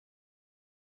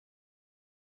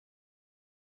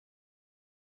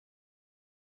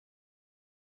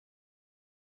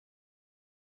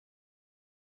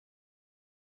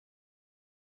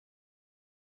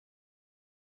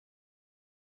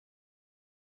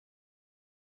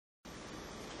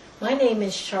My name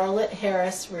is Charlotte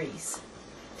Harris Reese.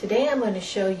 Today I'm going to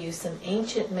show you some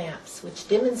ancient maps which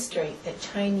demonstrate that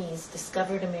Chinese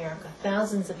discovered America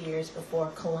thousands of years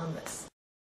before Columbus.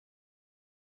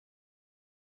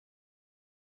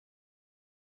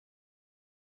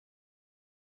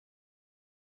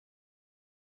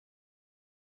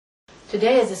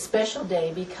 Today is a special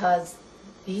day because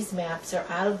these maps are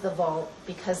out of the vault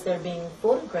because they're being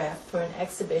photographed for an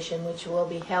exhibition which will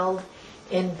be held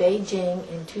in Beijing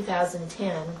in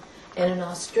 2010 and in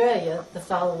Australia the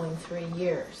following 3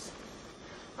 years.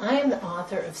 I am the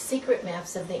author of Secret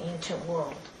Maps of the Ancient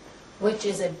World, which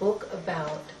is a book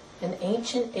about an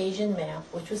ancient Asian map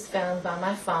which was found by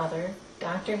my father,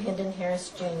 Dr. Hendon Harris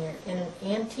Jr., in an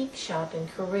antique shop in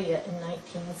Korea in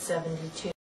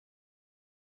 1972.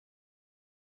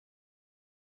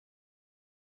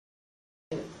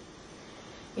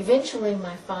 Eventually,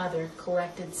 my father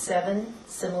collected 7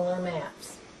 similar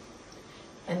maps,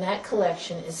 and that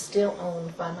collection is still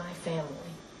owned by my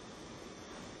family.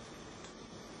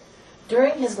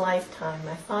 During his lifetime,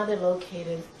 my father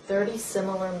located 30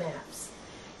 similar maps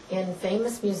in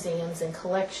famous museums and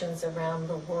collections around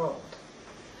the world.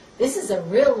 This is a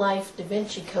real-life Da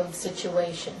Vinci Code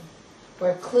situation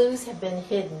where clues have been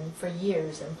hidden for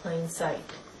years in plain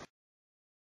sight.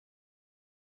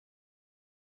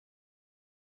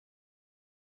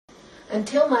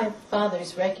 Until my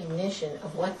father's recognition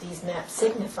of what these maps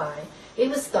signify, it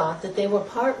was thought that they were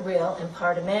part real and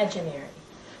part imaginary.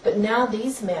 But now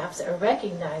these maps are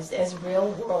recognized as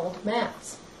real-world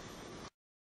maps.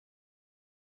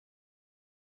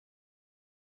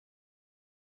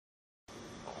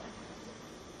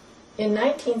 In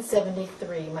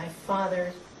 1973, my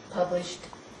father published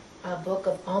a book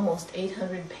of almost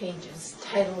 800 pages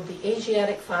titled The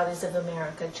Asiatic Fathers of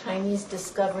America, Chinese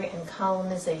Discovery and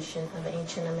Colonization of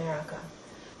Ancient America.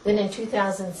 Then in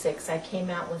 2006, I came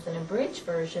out with an abridged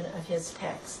version of his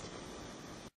text.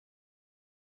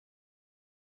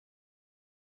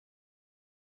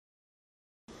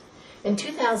 In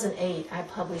 2008, I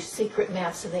published Secret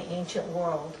Maps of the Ancient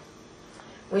World,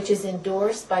 which is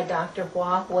endorsed by Dr.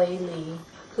 Hua Hui Li,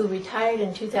 who retired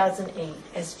in 2008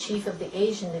 as Chief of the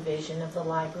Asian Division of the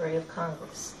Library of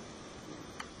Congress.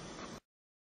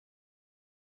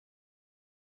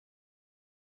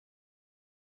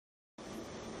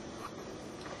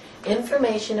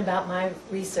 Information about my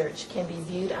research can be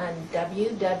viewed on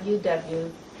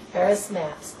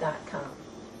www.harrismaps.com.